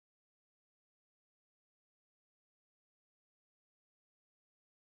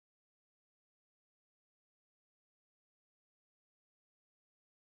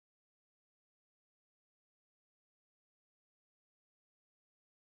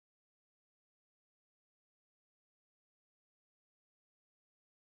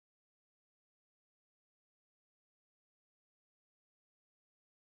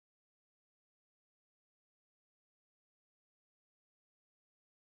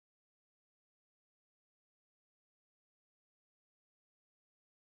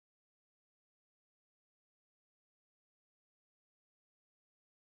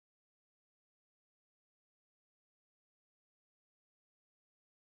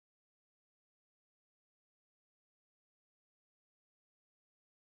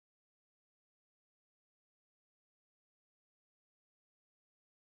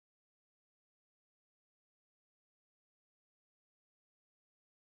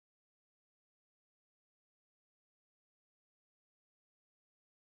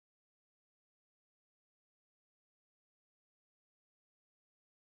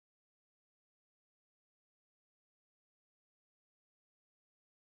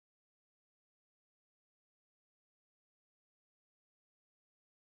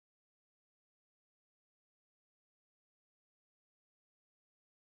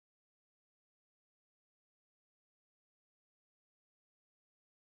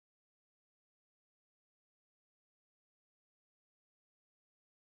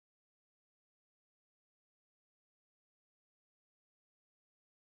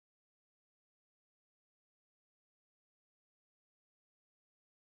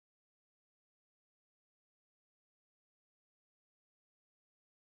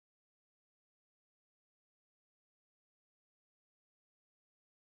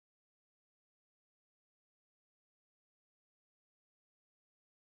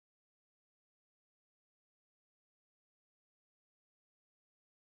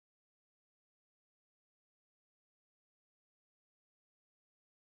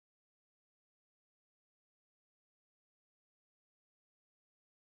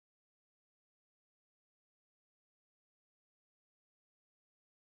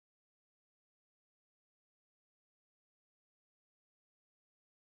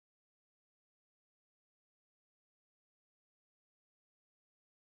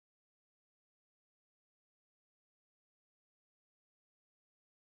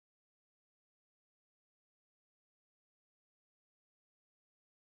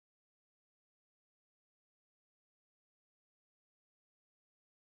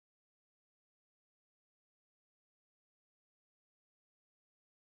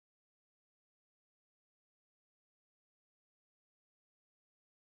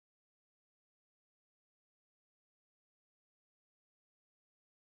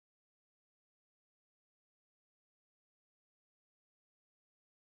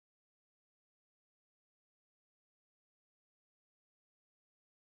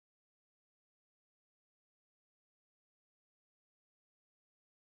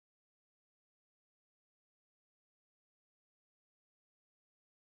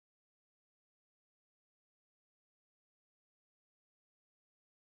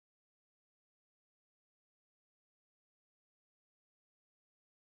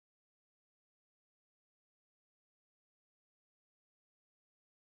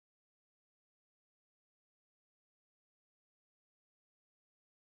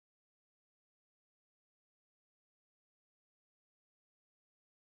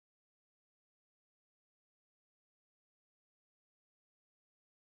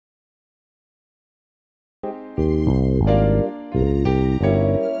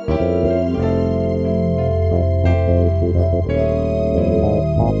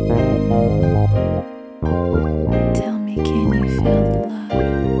Tell me, can you feel the love?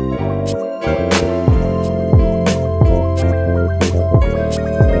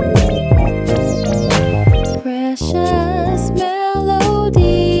 Precious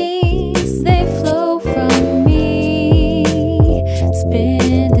melodies, they flow from me,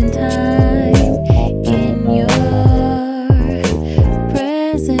 spending time in your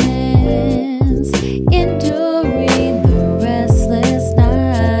presence, enduring the restless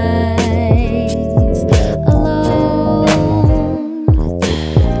nights alone,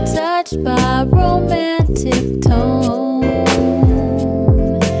 touched by romantic tone.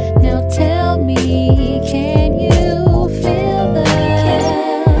 Now tell me, can you feel that?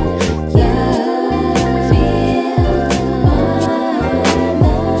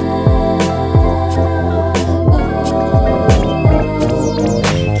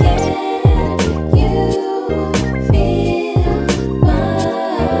 Can you feel my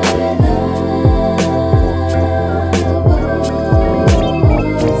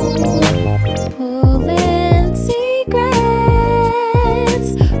pulling secrets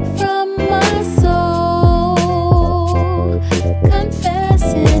from my soul,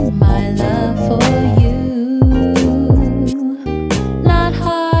 confessing my love for you. Not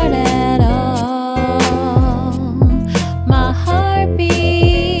hard at all. My heart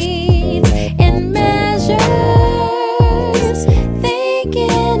beats in measures,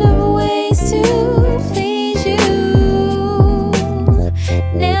 thinking of ways to please you.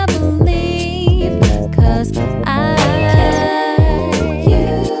 Never leave, 'cause you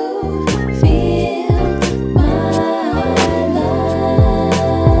feel my love.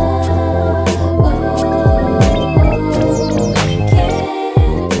 Can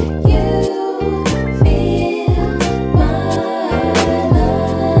you feel my love?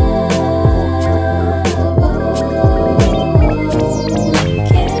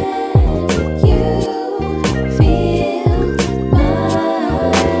 Can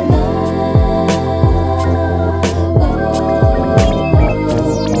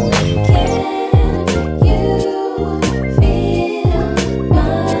you feel my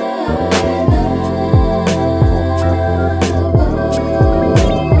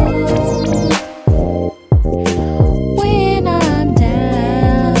when I'm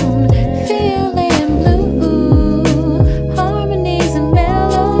down, feeling blue, harmonies and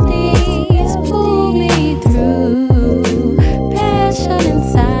melodies pull me through. Passion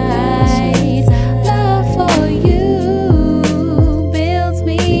inside, love for you builds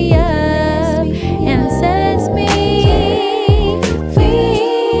me up and sets me free.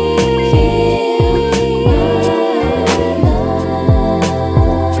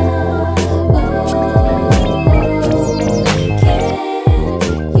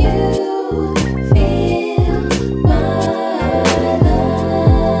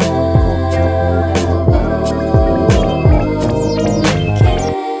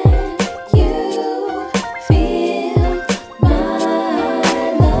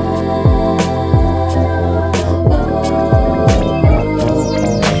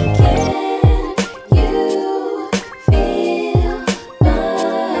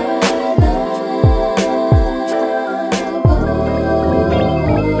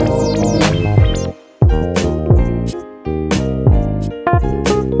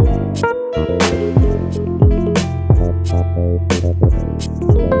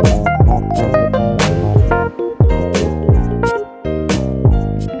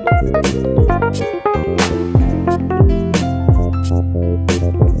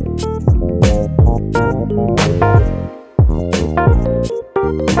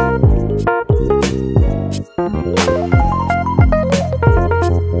 Thank you.